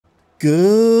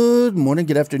Good morning,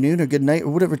 good afternoon, or good night, or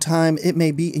whatever time it may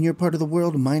be in your part of the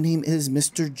world. My name is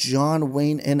Mr. John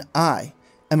Wayne, and I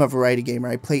am a variety gamer.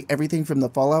 I play everything from the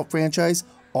Fallout franchise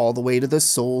all the way to the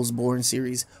Soulsborne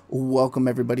series. Welcome,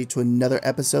 everybody, to another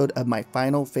episode of my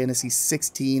Final Fantasy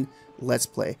XVI Let's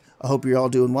Play. I hope you're all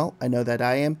doing well. I know that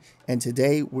I am, and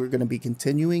today we're going to be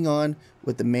continuing on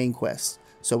with the main quest.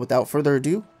 So without further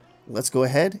ado, let's go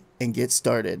ahead and get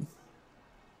started.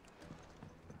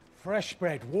 Fresh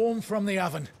bread, warm from the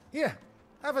oven. Here,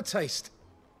 have a taste.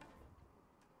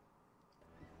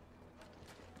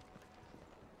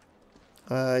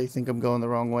 I think I'm going the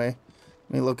wrong way.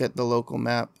 Let me look at the local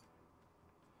map.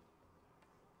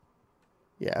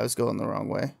 Yeah, I was going the wrong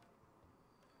way.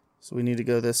 So we need to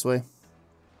go this way.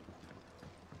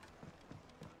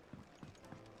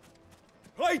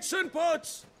 Plates and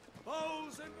pots!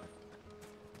 Bowls and...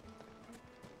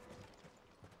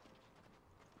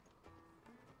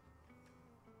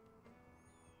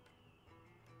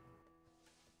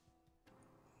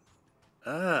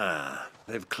 Ah,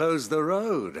 they've closed the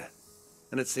road.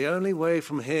 And it's the only way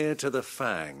from here to the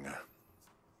Fang.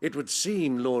 It would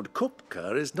seem Lord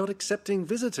Kupka is not accepting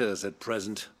visitors at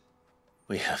present.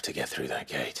 We have to get through that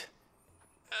gate.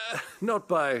 Not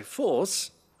by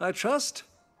force, I trust.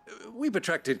 We've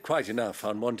attracted quite enough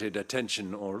unwanted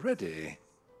attention already.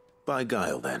 By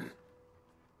guile, then.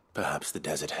 Perhaps the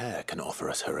Desert Hare can offer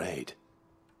us her aid.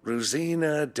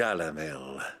 Rosina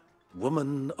Dalamil,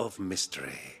 woman of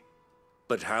mystery.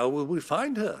 But how will we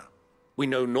find her? We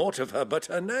know naught of her but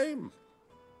her name.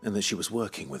 And that she was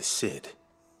working with Sid.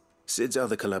 Sid's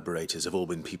other collaborators have all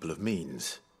been people of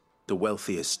means, the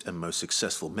wealthiest and most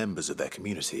successful members of their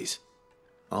communities.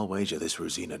 I'll wager this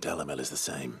Rosina Dalamil is the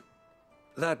same.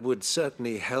 That would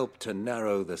certainly help to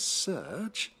narrow the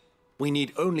search. We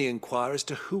need only inquire as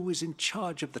to who is in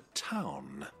charge of the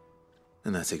town.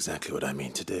 And that's exactly what I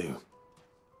mean to do.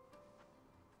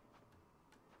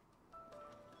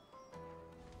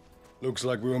 Looks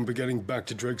like we won't be getting back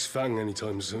to Drake's Fang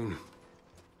anytime soon.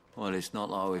 Well, it's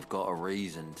not like we've got a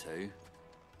reason to.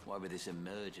 Whatever this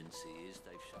emergency is,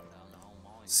 they've shut down the whole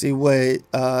mine. See what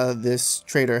this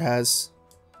trader has.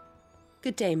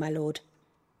 Good day, my lord.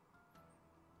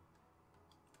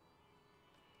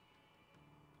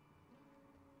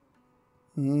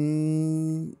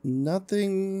 Nothing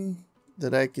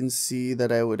that I can see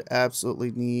that I would absolutely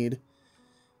need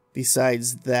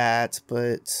besides that,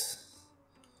 but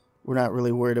we're not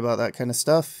really worried about that kind of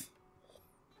stuff.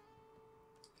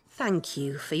 Thank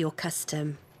you for your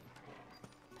custom.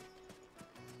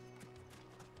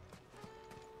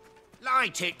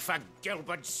 Light it, for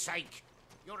Gilbert's sake.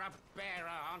 You're a bearer,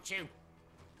 aren't you?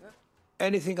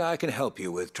 Anything I can help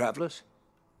you with, travellers?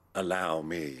 Allow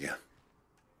me.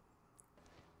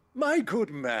 My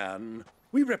good man,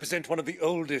 we represent one of the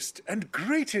oldest and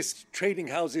greatest trading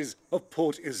houses of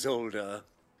Port Isolde.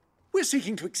 We're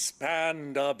seeking to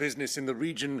expand our business in the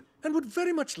region and would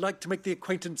very much like to make the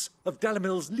acquaintance of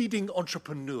Dalamil's leading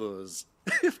entrepreneurs.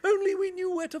 If only we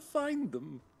knew where to find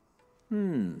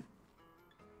them.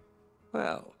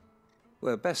 Well,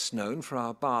 we're best known for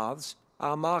our baths,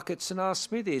 our markets, and our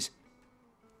smithies.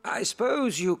 I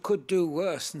suppose you could do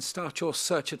worse than start your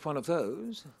search at one of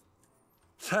those.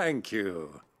 Thank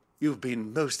you. You've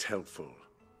been most helpful.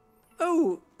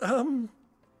 Oh,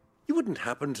 you wouldn't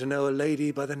happen to know a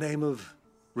lady by the name of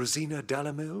Rosina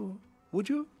Dalamil, would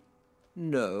you?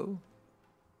 No,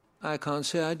 I can't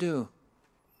say I do.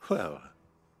 Well,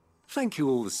 thank you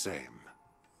all the same.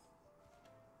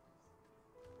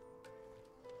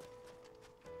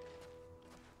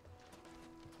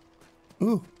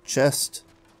 Ooh, chest.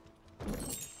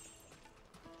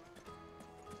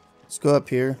 Let's go up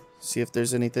here, see if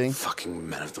there's anything. Fucking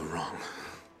men of the wrong.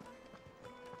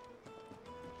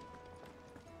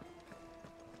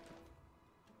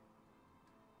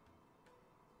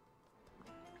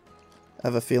 I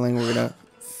have a feeling we're gonna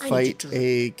fight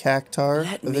a cactar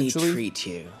eventually. Let me treat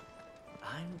you.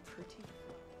 I'm pretty.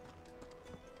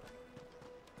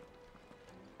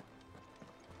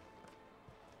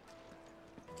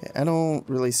 Okay, I don't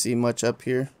really see much up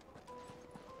here.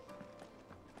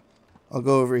 I'll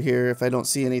go over here. If I don't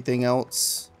see anything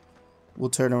else, we'll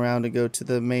turn around and go to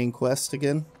the main quest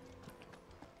again.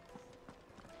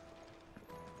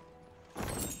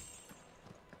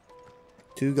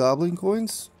 Two goblin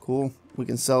coins? Cool. We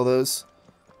can sell those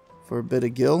for a bit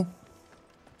of gil.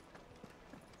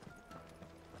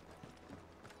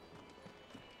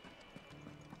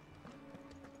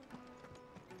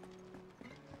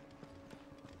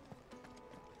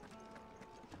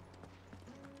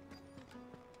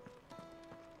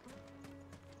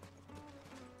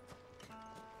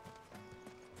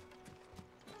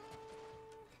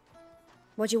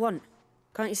 What do you want?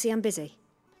 Can't you see I'm busy?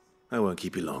 I won't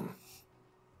keep you long.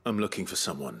 I'm looking for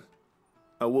someone.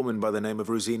 A woman by the name of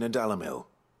Rosina Dalamil.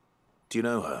 Do you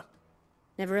know her?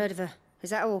 Never heard of her. Is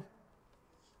that all?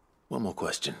 One more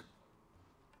question.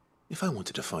 If I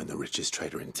wanted to find the richest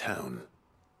trader in town,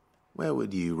 where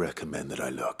would you recommend that I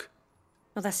look?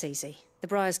 Oh, that's easy. The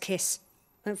Briar's Kiss.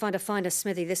 Won't find a finer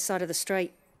smithy this side of the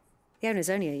strait. The owner's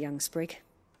only a young sprig,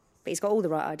 but he's got all the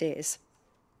right ideas.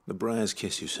 The Briar's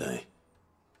Kiss, you say?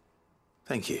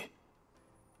 Thank you.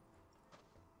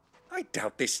 I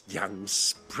doubt this young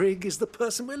sprig is the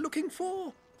person we're looking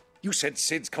for. You said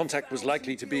Sid's contact was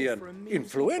likely to be an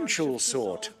influential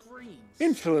sort.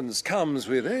 Influence comes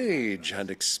with age and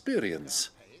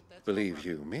experience, believe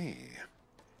you me.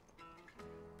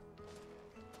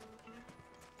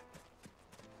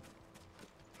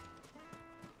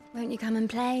 Won't you come and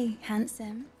play,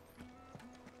 handsome?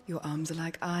 Your arms are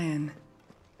like iron.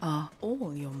 Are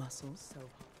all your muscles so hard?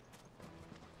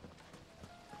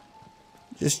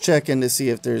 Just checking to see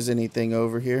if there's anything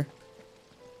over here.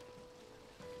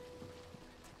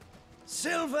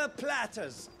 Silver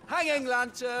platters, hanging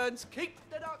lanterns, keep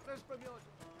the darkness from your...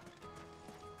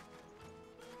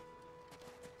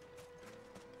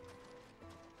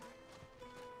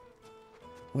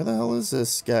 Where the hell is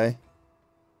this guy?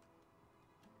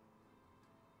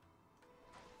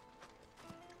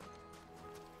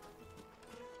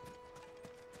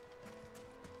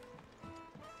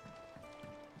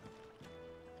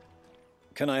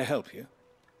 Can I help you?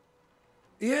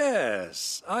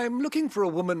 Yes, I'm looking for a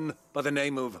woman by the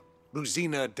name of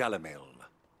Rosina Dalamil.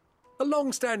 A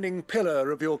long-standing pillar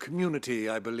of your community,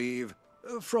 I believe,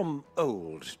 from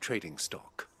old trading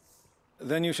stock.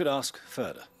 Then you should ask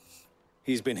Furder.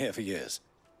 He's been here for years.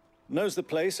 Knows the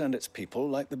place and its people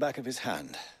like the back of his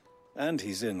hand. And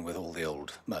he's in with all the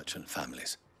old merchant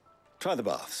families. Try the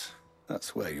baths.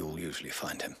 That's where you'll usually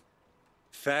find him.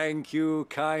 Thank you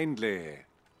kindly.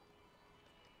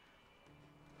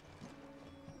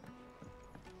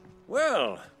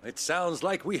 Well, it sounds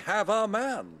like we have our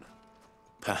man.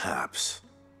 Perhaps.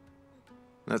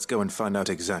 Let's go and find out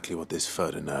exactly what this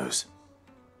Furder knows.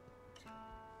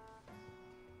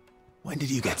 When did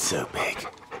you get so big?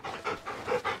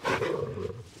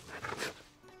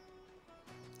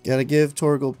 Gotta give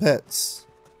Torgal pets.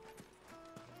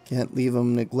 Can't leave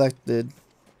them neglected.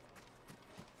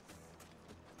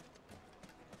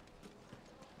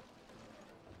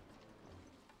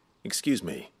 Excuse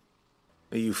me.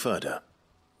 Are you Furder?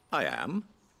 I am.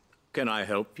 Can I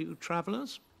help you,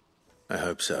 travelers? I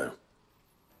hope so.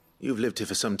 You've lived here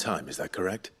for some time, is that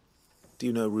correct? Do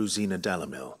you know Rosina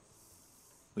Dalamil?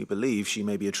 We believe she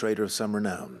may be a trader of some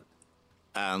renown.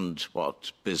 And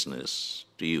what business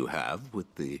do you have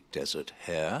with the desert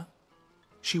hare?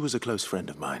 She was a close friend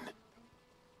of mine.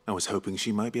 I was hoping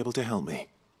she might be able to help me.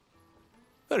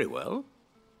 Very well.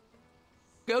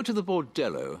 Go to the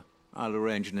bordello. I'll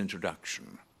arrange an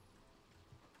introduction.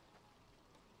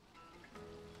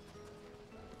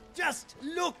 Just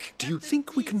look! Do you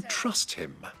think we can trust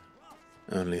him?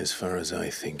 Only as far as I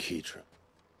think he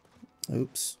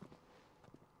Oops.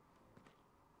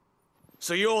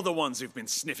 So you're the ones who've been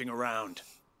sniffing around.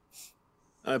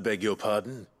 I beg your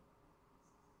pardon?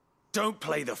 Don't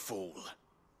play the fool.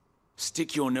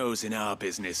 Stick your nose in our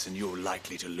business and you're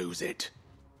likely to lose it.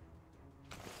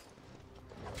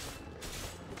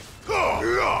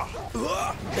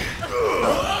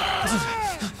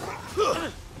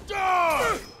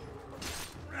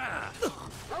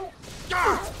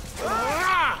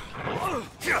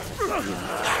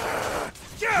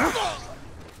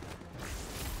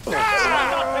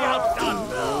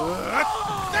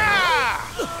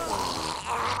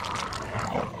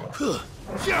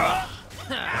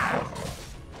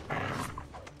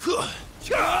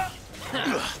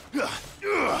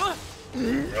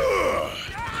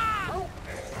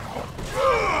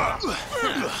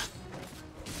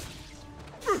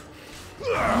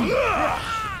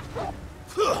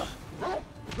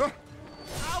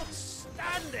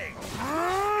 Outstanding!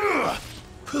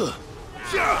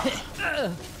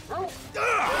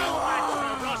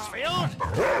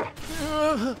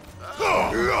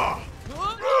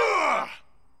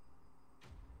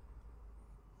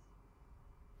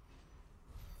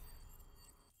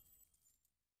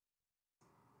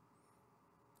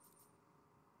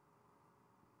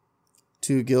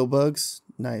 Two gill bugs.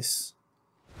 Nice.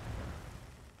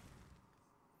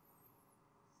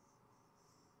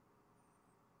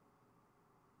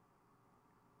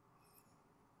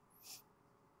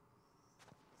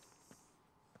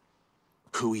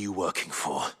 Who are you working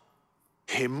for?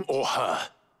 Him or her?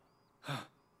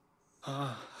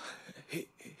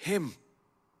 Him.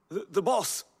 The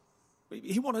boss.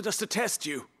 He wanted us to test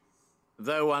you.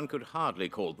 Though one could hardly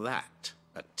call that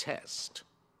a test.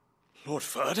 Lord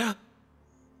Ferda?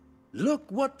 Look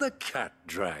what the cat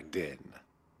dragged in.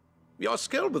 Your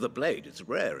skill with the blade is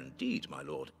rare indeed, my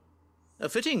lord. A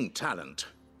fitting talent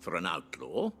for an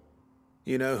outlaw.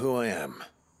 You know who I am.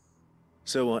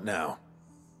 So what now?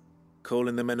 Call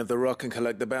in the men of the Rock and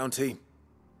collect the bounty?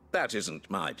 That isn't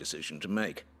my decision to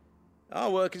make. Our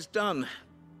work is done.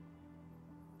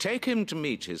 Take him to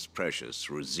meet his precious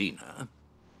Rosina.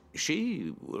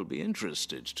 She will be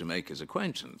interested to make his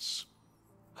acquaintance.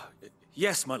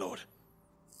 Yes, my lord.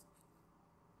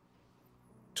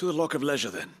 To the Lock of Leisure,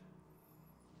 then.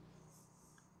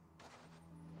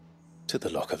 To the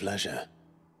Lock of Leisure.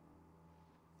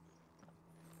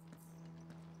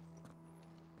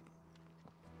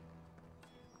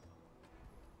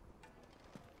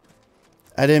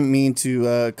 I didn't mean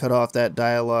to cut off that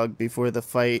dialogue before the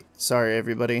fight. Sorry,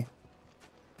 everybody.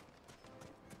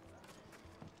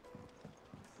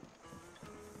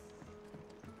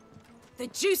 The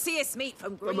juiciest meat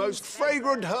from green. The most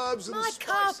fragrant herbs and My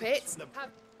spices. carpets have...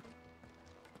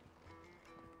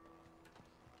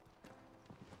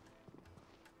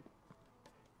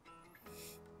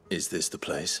 Is this the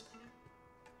place?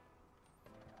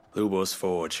 Lubor's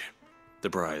Forge. The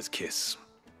Briar's Kiss.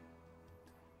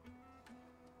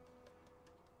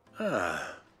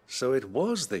 Ah, so it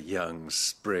was the young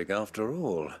sprig after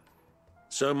all.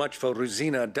 So much for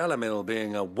Rosina Dalamil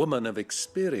being a woman of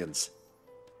experience.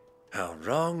 How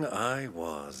wrong I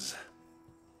was.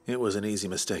 It was an easy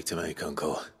mistake to make,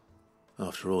 Uncle.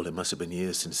 After all, it must have been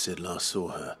years since Sid last saw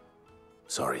her.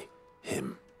 Sorry,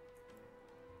 him.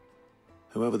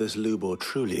 Whoever this Lubor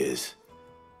truly is,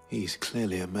 he's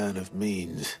clearly a man of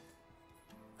means.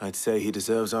 I'd say he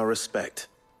deserves our respect.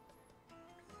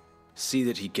 See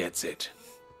that he gets it.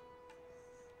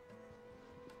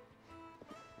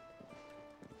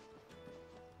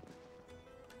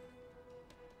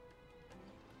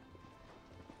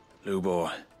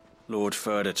 Lubor, Lord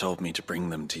Ferda told me to bring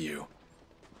them to you.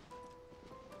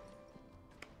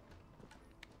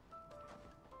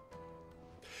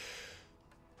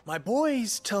 My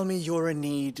boys tell me you're in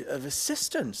need of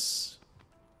assistance.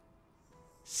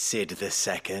 Sid the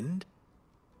Second.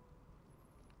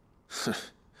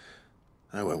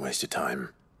 I won't waste your time.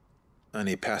 I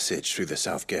need passage through the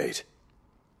south gate.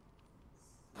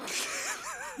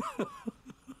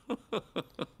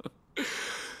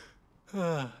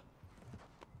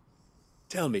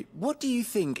 Tell me, what do you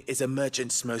think is a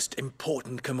merchant's most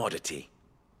important commodity?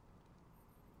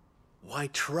 Why,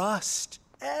 trust.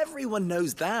 Everyone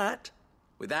knows that.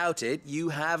 Without it, you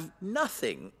have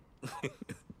nothing.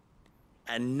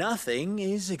 And nothing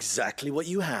is exactly what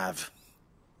you have.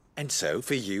 And so,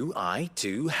 for you, I,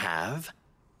 too, have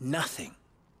nothing.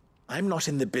 I'm not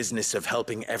in the business of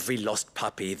helping every lost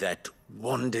puppy that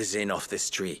wanders in off the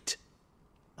street.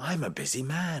 I'm a busy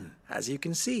man, as you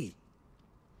can see.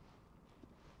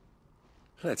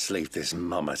 Let's leave this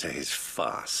mummer to his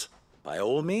farce. By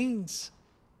all means.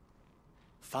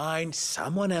 Find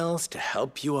someone else to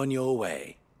help you on your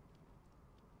way.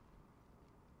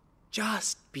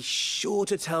 Just be sure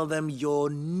to tell them you're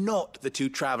not the two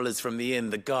travelers from the inn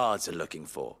the guards are looking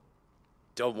for.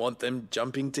 Don't want them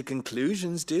jumping to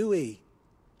conclusions, do we?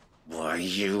 Why,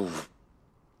 you...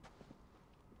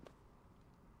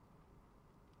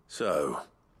 So,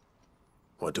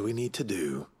 what do we need to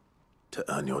do to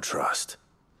earn your trust?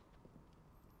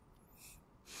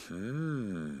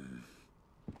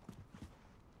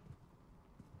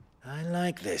 I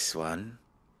like this one.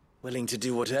 Willing to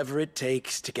do whatever it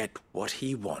takes to get what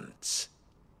he wants.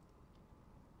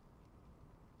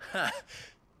 Ha!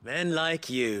 Men like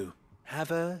you have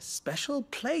a special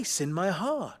place in my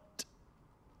heart.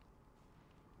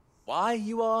 Why,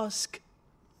 you ask?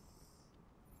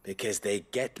 Because they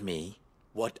get me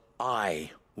what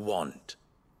I want.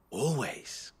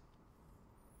 Always.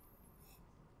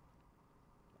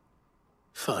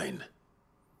 Fine.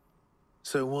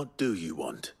 So what do you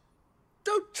want?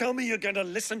 Don't tell me you're going to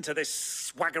listen to this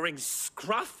swaggering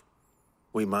scruff.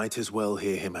 We might as well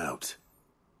hear him out.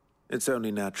 It's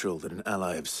only natural that an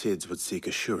ally of Sid's would seek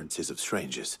assurances of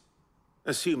strangers.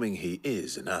 Assuming he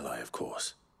is an ally, of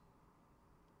course.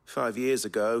 5 years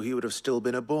ago, he would have still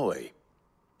been a boy.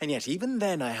 And yet even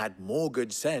then I had more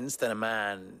good sense than a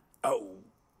man,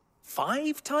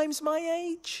 5 times my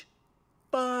age?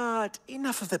 But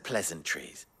enough of the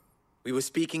pleasantries. We were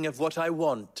speaking of what I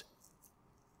want.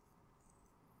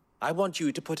 I want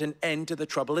you to put an end to the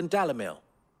trouble in Dalamil.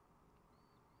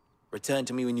 Return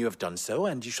to me when you have done so,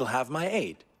 and you shall have my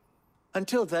aid.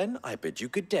 Until then, I bid you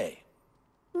good day.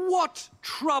 What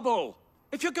trouble?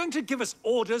 If you're going to give us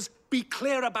orders, Be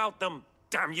clear about them,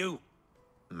 damn you!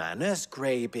 Manners,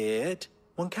 Greybeard.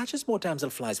 One catches more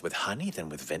damselflies with honey than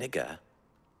with vinegar.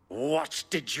 What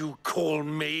did you call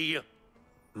me?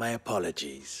 My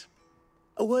apologies.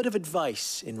 A word of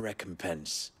advice in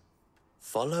recompense.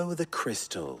 Follow the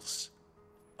crystals.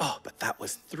 Oh, but that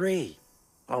was 3.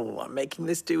 Oh, I'm making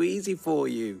this too easy for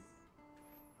you.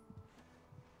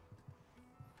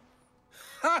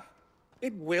 Ha!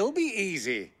 It will be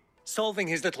easy. Solving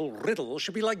his little riddle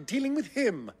should be like dealing with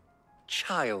him.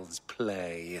 Child's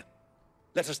play.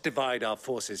 Let us divide our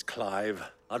forces, Clive.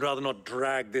 I'd rather not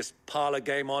drag this parlor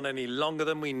game on any longer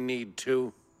than we need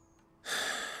to.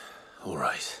 All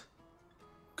right.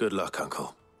 Good luck,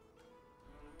 Uncle.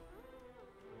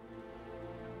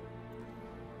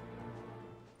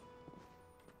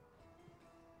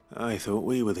 I thought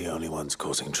we were the only ones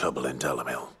causing trouble in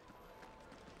Dalamil.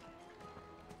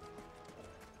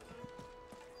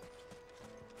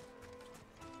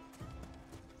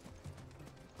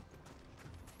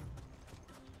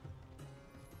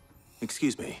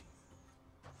 Excuse me.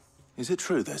 Is it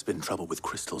true there's been trouble with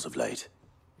crystals of late?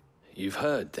 You've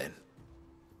heard, then?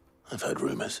 I've heard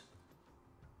rumors.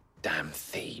 Damn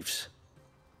thieves.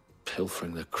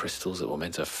 Pilfering the crystals that were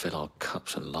meant to fill our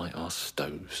cups and light our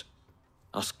stoves.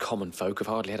 Us common folk have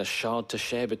hardly had a shard to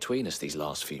share between us these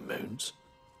last few moons.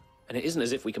 And it isn't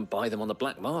as if we can buy them on the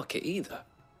black market either.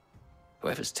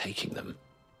 Whoever's taking them,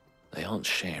 they aren't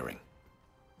sharing.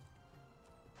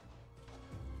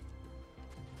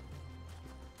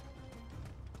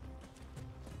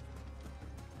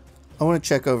 I want to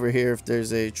check over here if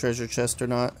there's a treasure chest or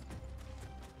not.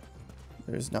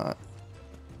 There's not.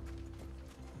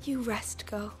 You rest,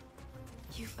 girl.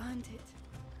 You've earned it.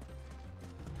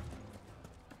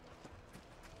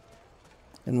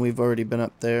 And we've already been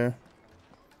up there.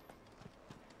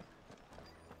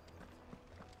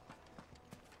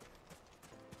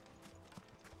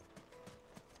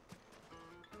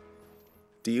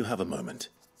 Do you have a moment?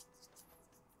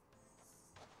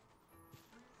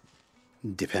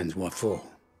 Depends what for.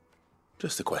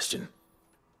 Just a question.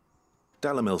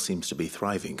 Dalamil seems to be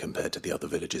thriving compared to the other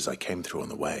villages I came through on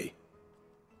the way.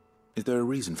 Is there a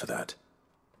reason for that?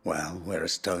 Well, we're a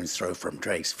stone's throw from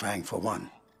Drake's Fang, for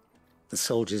one. The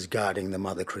soldiers guarding the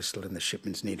Mother Crystal and the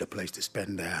shipments need a place to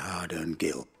spend their hard-earned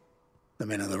gil. The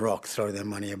men of the Rock throw their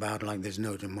money about like there's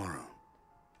no tomorrow.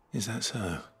 Is that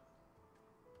so?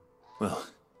 Well,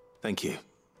 thank you.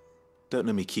 Don't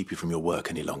let me keep you from your work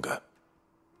any longer.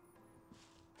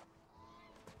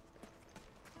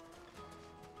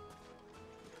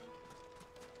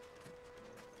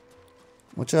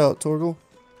 Watch out, Torgal.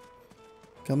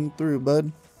 Coming through,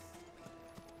 bud.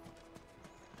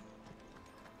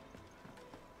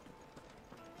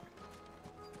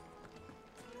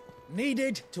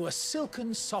 Kneaded to a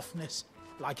silken softness,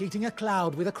 like eating a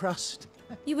cloud with a crust.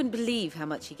 You wouldn't believe how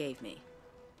much he gave me.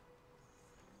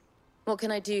 What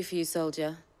can I do for you,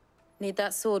 soldier? Need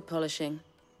that sword polishing?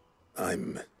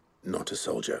 I'm not a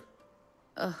soldier.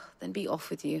 Ugh, then be off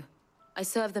with you. I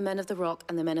serve the men of the Rock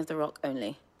and the men of the Rock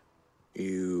only.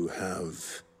 You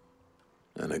have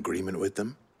an agreement with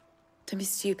them? Don't be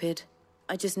stupid.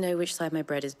 I just know which side my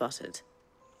bread is buttered.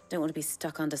 Don't want to be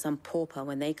stuck under some pauper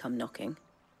when they come knocking,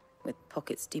 with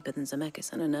pockets deeper than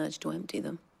Zemeckis and an urge to empty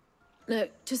them. No,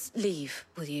 just leave,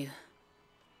 will you?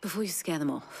 Before you scare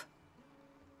them off.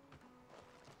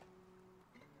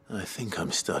 I think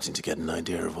I'm starting to get an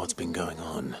idea of what's been going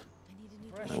on.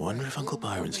 I wonder if Uncle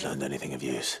Byron's learned anything of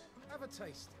use. Have a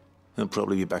taste. He'll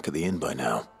probably be back at the inn by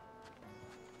now.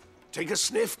 Take a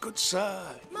sniff, good sir.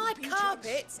 My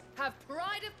carpets have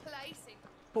pride of place in...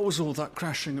 What was all that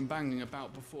crashing and banging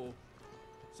about before?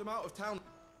 Some out of town.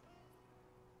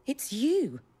 It's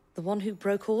you, the one who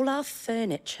broke all our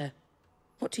furniture.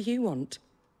 What do you want?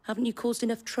 Haven't you caused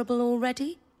enough trouble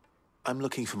already? I'm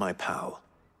looking for my pal.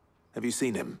 Have you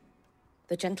seen him?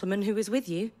 The gentleman who was with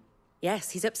you?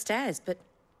 Yes, he's upstairs, but...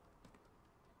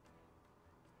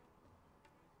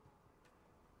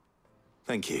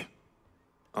 Thank you.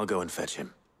 I'll go and fetch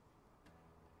him.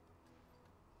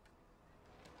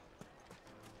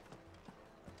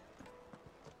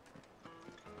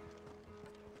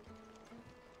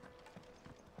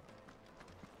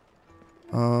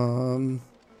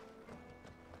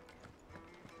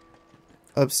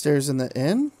 Upstairs in the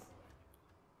inn?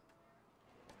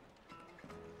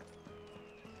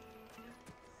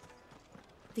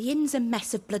 The inn's a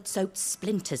mess of blood-soaked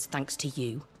splinters, thanks to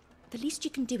you. The least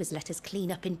you can do is let us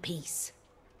clean up in peace.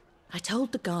 I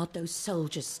told the guard those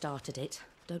soldiers started it.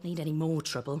 Don't need any more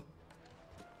trouble.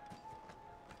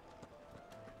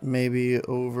 Maybe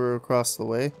over across the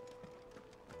way?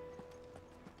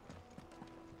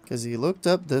 Because he looked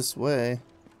up this way.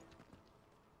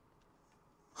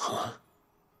 Huh?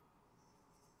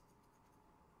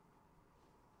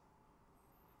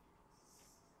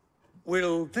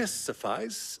 Will this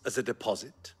suffice as a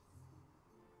deposit?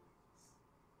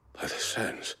 By the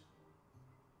sands.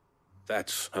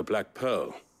 That's a black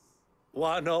pearl.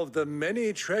 One of the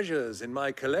many treasures in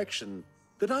my collection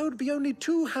that I would be only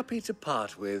too happy to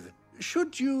part with,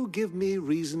 should you give me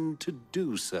reason to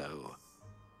do so.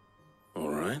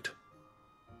 All right.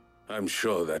 I'm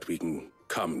sure that we can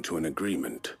come to an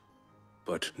agreement,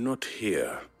 but not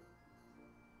here.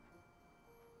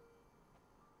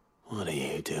 What are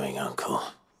you doing, Uncle?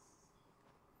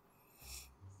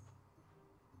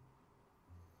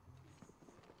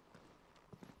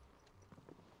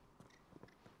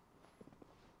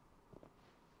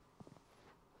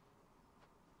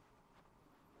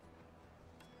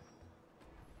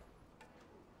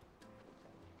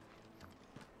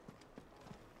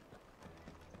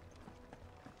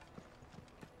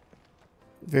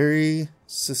 Very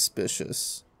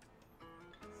suspicious.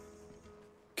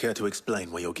 Care to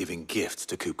explain why you're giving gifts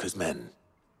to Kupka's men?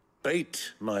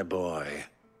 Bait, my boy.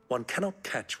 One cannot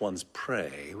catch one's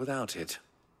prey without it.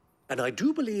 And I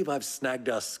do believe I've snagged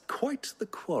us quite the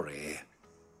quarry.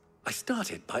 I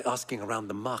started by asking around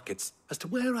the markets as to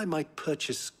where I might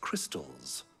purchase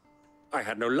crystals. I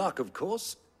had no luck, of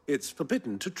course. It's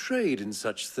forbidden to trade in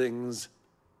such things.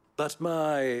 But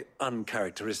my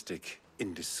uncharacteristic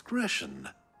indiscretion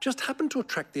just happened to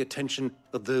attract the attention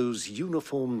of those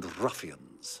uniformed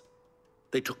ruffians.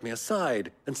 They took me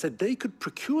aside and said they could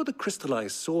procure the crystal I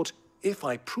sought if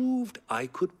I proved I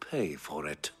could pay for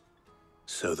it.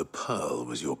 So the pearl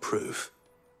was your proof?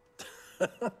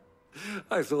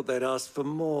 I thought they'd ask for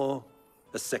more.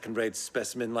 A second-rate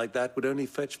specimen like that would only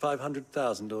fetch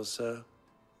 500,000 or so.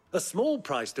 A small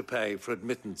price to pay for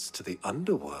admittance to the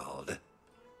underworld.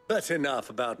 But enough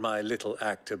about my little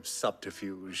act of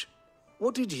subterfuge.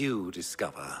 What did you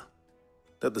discover?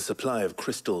 That the supply of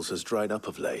crystals has dried up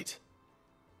of late.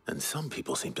 And some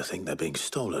people seem to think they're being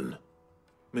stolen.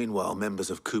 Meanwhile, members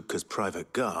of Kupka's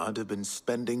private guard have been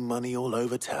spending money all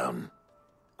over town.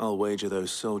 I'll wager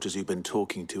those soldiers you've been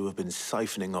talking to have been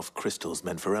siphoning off crystals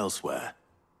meant for elsewhere,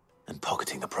 and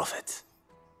pocketing the profits.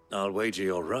 I'll wager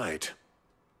you're right.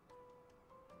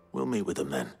 We'll meet with them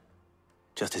then,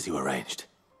 just as you arranged,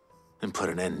 and put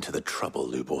an end to the trouble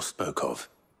Lubor spoke of.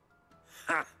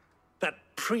 Ha! That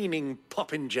preening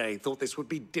popinjay thought this would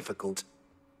be difficult.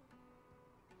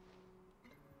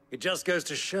 It just goes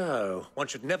to show, one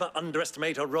should never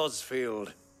underestimate a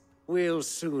Rosfield. We'll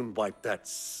soon wipe that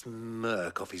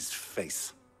smirk off his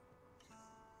face.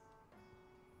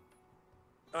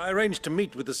 I arranged to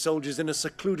meet with the soldiers in a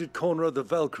secluded corner of the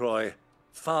Velcroy,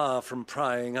 far from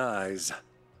prying eyes.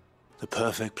 The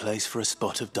perfect place for a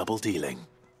spot of double dealing.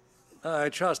 I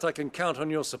trust I can count on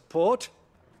your support,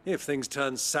 if things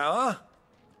turn sour.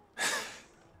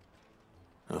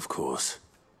 Of course.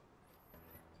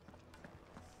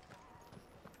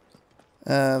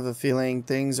 I have a feeling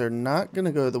things are not going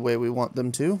to go the way we want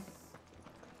them to.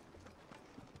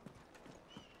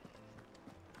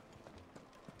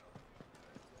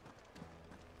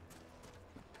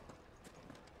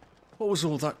 What was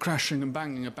all that crashing and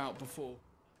banging about before?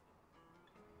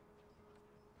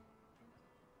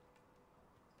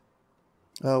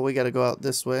 Oh, we got to go out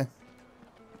this way.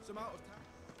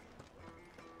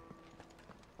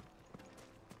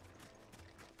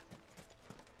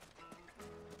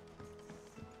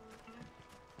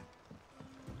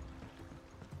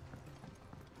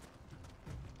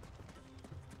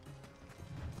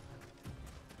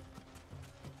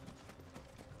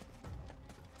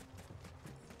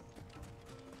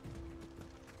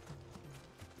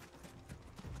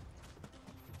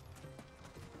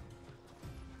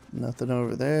 Nothing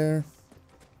over there.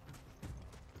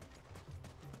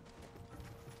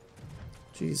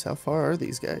 Jeez, how far are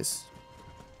these guys?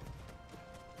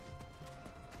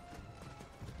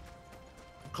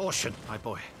 Caution, my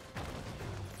boy.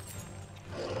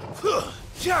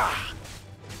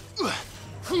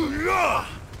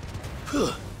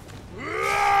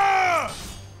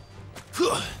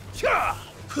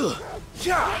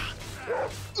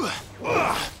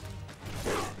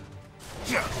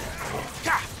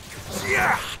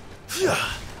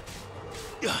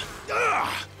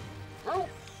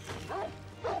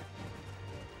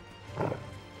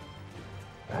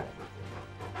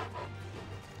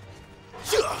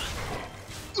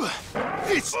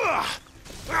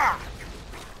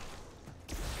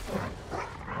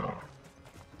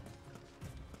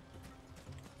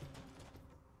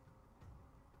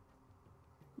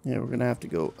 Yeah, we're gonna have to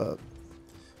go up.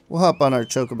 We'll hop on our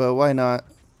chocobo, why not?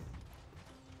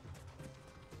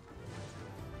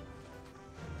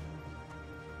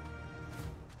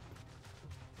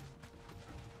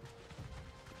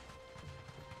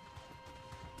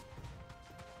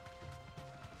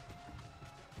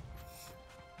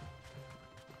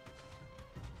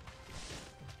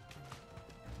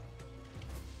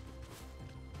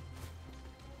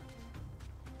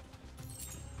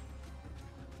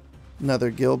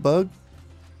 Another gill bug.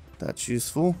 That's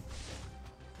useful.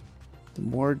 The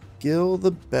more gill,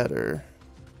 the better.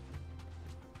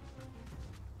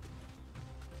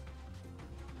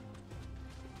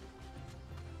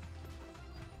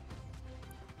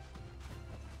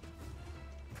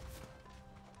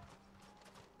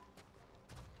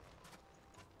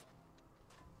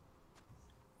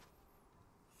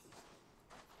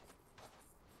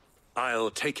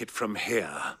 I'll take it from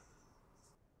here.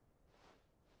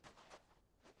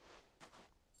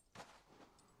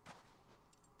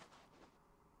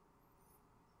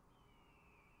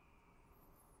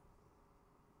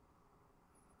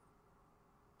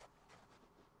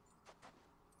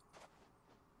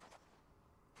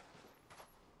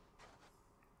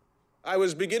 I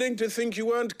was beginning to think you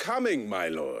weren't coming, my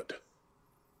lord.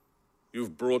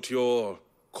 You've brought your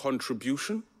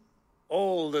contribution?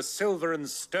 All the silver and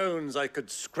stones I could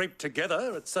scrape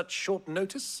together at such short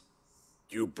notice?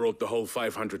 You brought the whole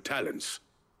 500 talents.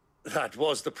 That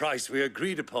was the price we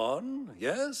agreed upon,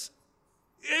 yes?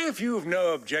 If you've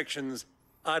no objections,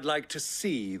 I'd like to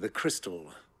see the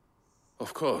crystal.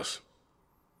 Of course.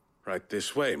 Right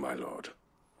this way, my lord.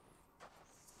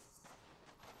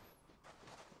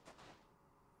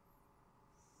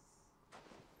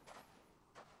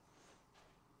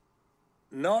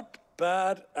 Not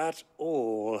bad at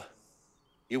all.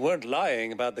 You weren't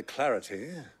lying about the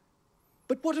clarity.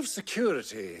 But what of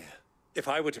security? If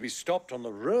I were to be stopped on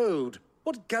the road,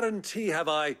 what guarantee have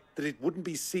I that it wouldn't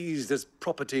be seized as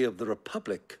property of the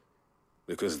Republic?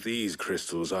 Because these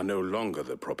crystals are no longer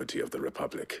the property of the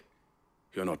Republic.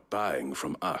 You're not buying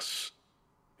from us.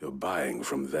 You're buying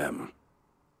from them.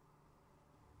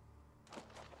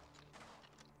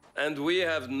 And we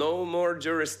have no more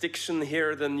jurisdiction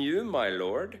here than you, my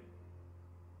lord.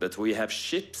 But we have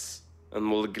ships, and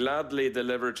will gladly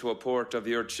deliver to a port of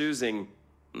your choosing,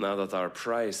 now that our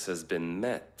price has been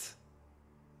met.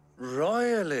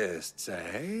 Royalists,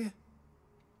 eh?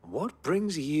 What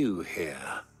brings you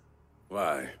here?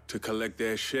 Why, to collect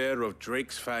their share of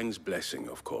Drake's Fang's blessing,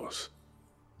 of course.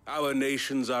 Our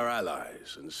nations are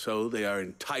allies, and so they are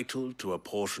entitled to a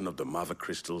portion of the Mother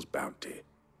Crystal's bounty.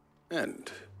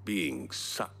 And being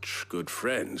such good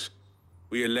friends,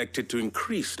 we elected to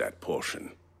increase that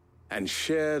portion and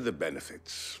share the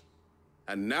benefits.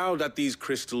 And now that these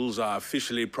crystals are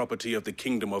officially property of the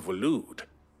Kingdom of Waloed,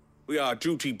 we are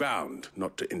duty-bound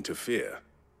not to interfere,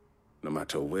 no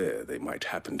matter where they might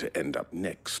happen to end up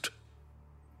next.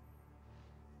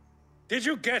 Did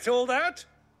you get all that?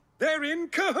 They're in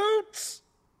cahoots!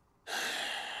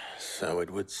 So it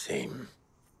would seem.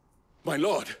 My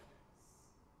lord,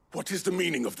 what is the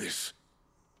meaning of this?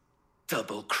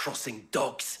 Double-crossing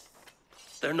dogs.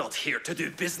 They're not here to do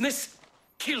business.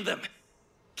 Kill them.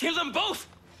 Kill them both!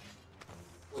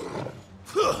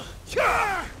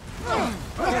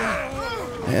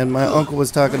 And my uncle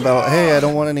was talking about, hey, I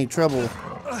don't want any trouble.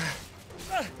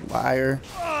 Liar.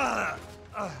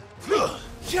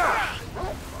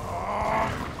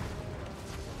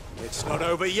 It's not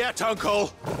over yet,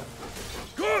 Uncle.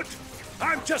 Good!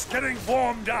 I'm just getting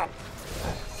warmed up.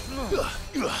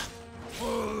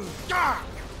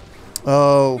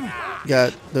 Oh,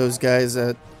 got those guys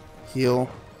that heal.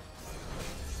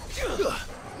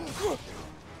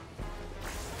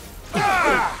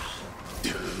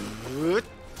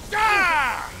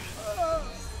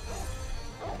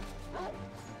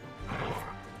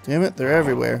 Damn it, they're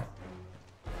everywhere.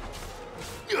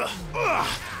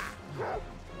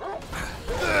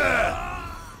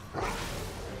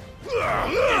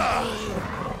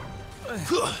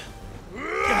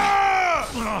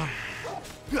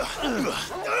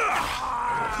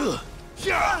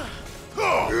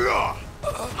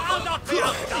 I'll not be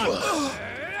outdone!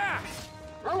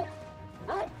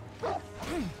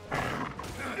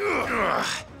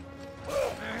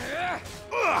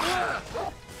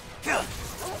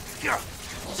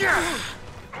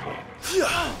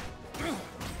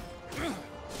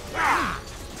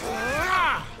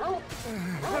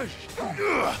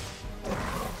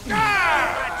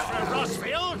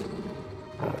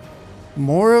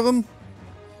 More of them?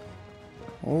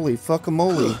 Holy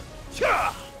fuck-a-moly.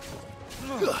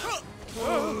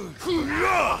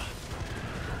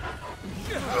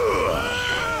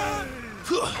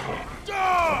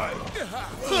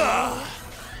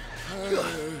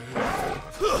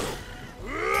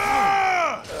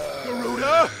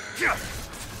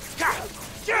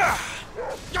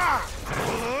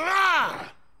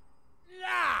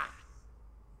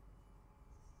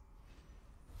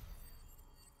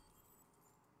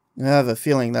 I have a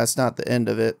feeling that's not the end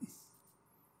of it.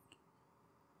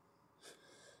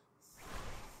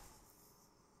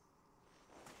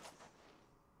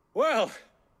 Well,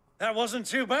 that wasn't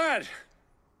too bad.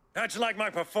 How'd you like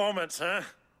my performance, huh?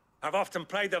 I've often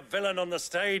played the villain on the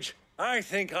stage. I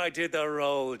think I did the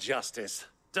role justice.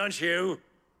 Don't you?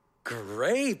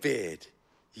 Greybeard,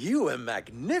 you were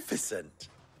magnificent.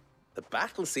 The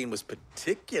battle scene was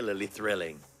particularly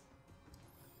thrilling.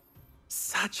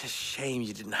 Such a shame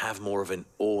you didn't have more of an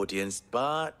audience,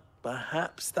 but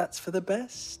perhaps that's for the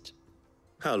best.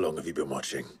 How long have you been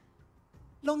watching?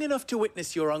 Long enough to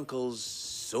witness your uncle's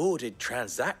sordid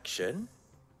transaction.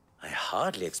 I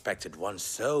hardly expected one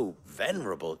so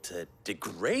venerable to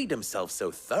degrade himself so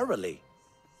thoroughly,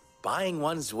 buying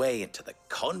one's way into the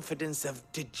confidence of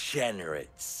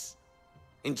degenerates.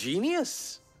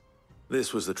 Ingenious.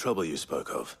 This was the trouble you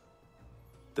spoke of.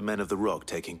 The men of the Rock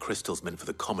taking crystals meant for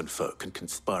the common folk and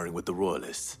conspiring with the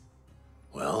royalists.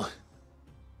 Well,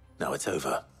 now it's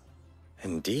over.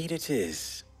 Indeed it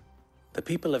is. The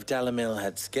people of Dalamil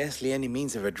had scarcely any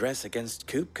means of redress against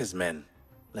Kupka's men,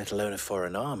 let alone a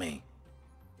foreign army.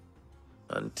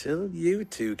 Until you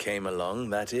two came along,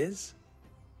 that is.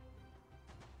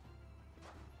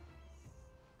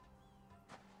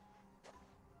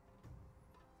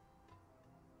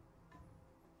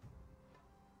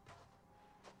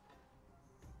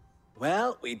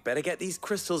 Well, we'd better get these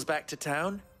crystals back to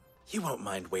town. You won't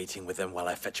mind waiting with them while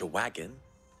I fetch a wagon.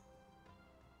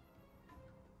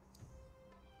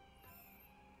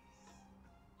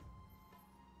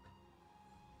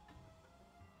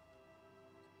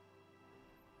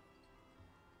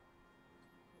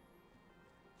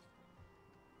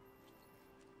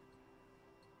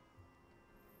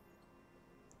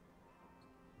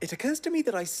 It occurs to me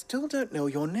that I still don't know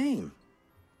your name.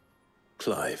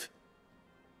 Clive.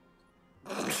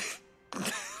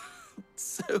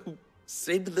 So,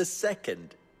 Sid the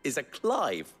Second is a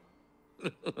Clive?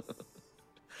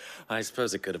 I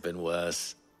suppose it could have been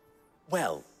worse.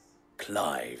 Well,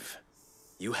 Clive,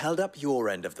 you held up your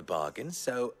end of the bargain,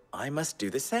 so I must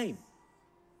do the same.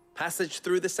 Passage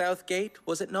through the South Gate,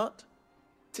 was it not?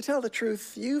 To tell the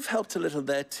truth, you've helped a little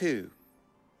there too.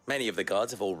 Many of the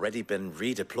guards have already been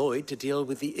redeployed to deal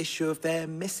with the issue of their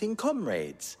missing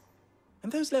comrades.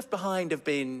 And those left behind have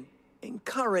been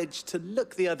encouraged to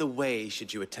look the other way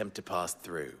should you attempt to pass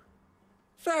through.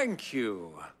 Thank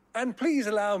you. And please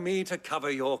allow me to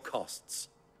cover your costs.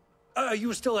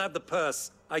 You still have the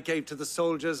purse I gave to the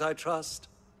soldiers, I trust?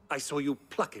 I saw you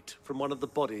pluck it from one of the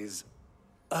bodies.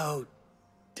 Oh,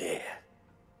 dear.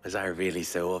 Was I really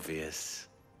so obvious?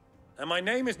 And my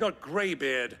name is not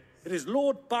Greybeard. It is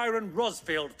Lord Byron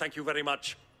Rosfield, thank you very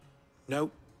much.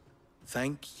 No,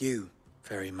 thank you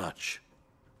very much,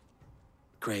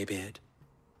 Greybeard.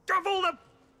 Of all the...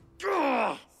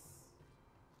 Ugh!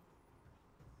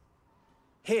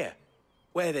 Here,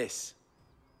 wear this.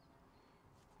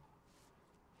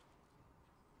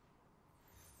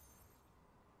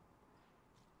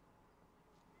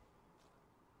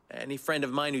 Any friend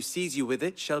of mine who sees you with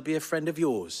it shall be a friend of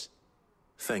yours.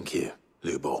 Thank you,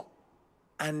 Lubor.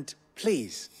 And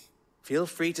please, feel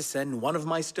free to send one of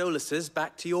my Stoluses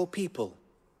back to your people.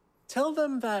 Tell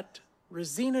them that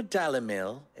Rosina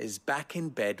Dalamil is back in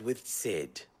bed with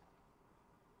Sid.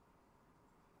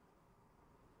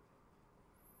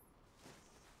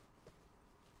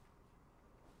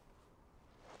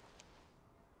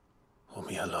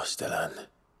 Omia lostelan.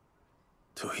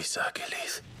 Tu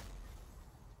isakelis.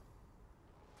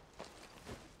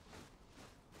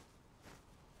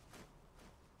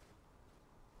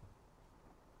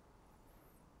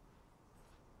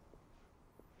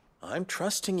 I'm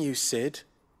trusting you, Sid.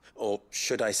 Or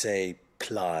should I say,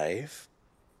 Clive?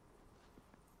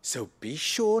 So be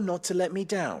sure not to let me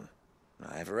down.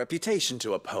 I have a reputation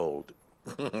to uphold.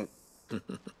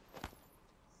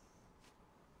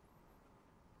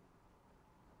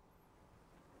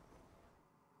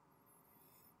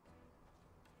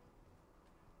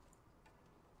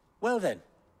 Well then,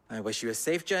 I wish you a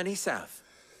safe journey south.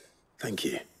 Thank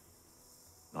you.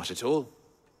 Not at all.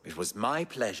 It was my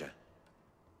pleasure.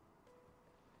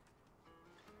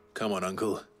 Come on,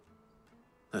 Uncle.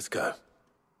 Let's go.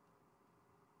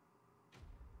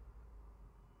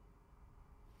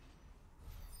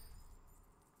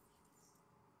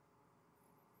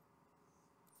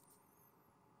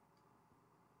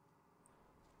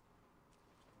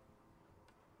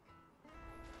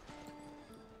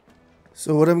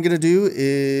 So what I'm going to do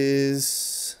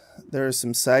is, there are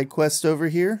some side quests over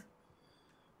here.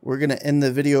 We're going to end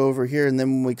the video over here, and then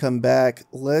when we come back,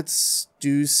 let's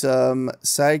do some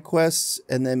side quests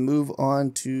and then move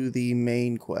on to the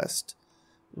main quest,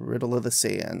 Riddle of the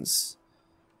Sands.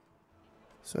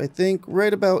 So I think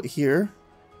right about here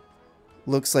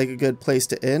looks like a good place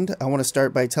to end. I want to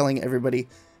start by telling everybody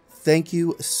thank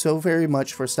you so very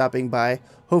much for stopping by.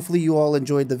 Hopefully you all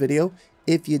enjoyed the video.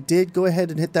 If you did, go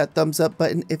ahead and hit that thumbs up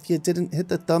button. If you didn't, hit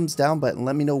the thumbs down button.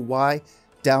 Let me know why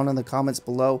down in the comments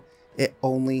below. It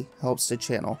only helps the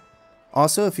channel.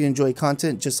 Also, if you enjoy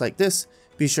content just like this,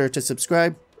 be sure to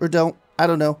subscribe, or don't. I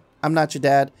don't know. I'm not your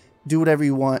dad. Do whatever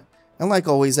you want. And like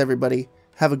always, everybody,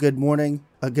 have a good morning,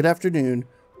 a good afternoon,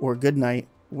 or a good night,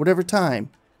 whatever time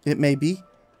it may be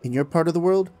in your part of the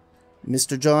world.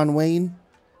 Mr. John Wayne,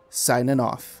 signing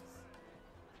off.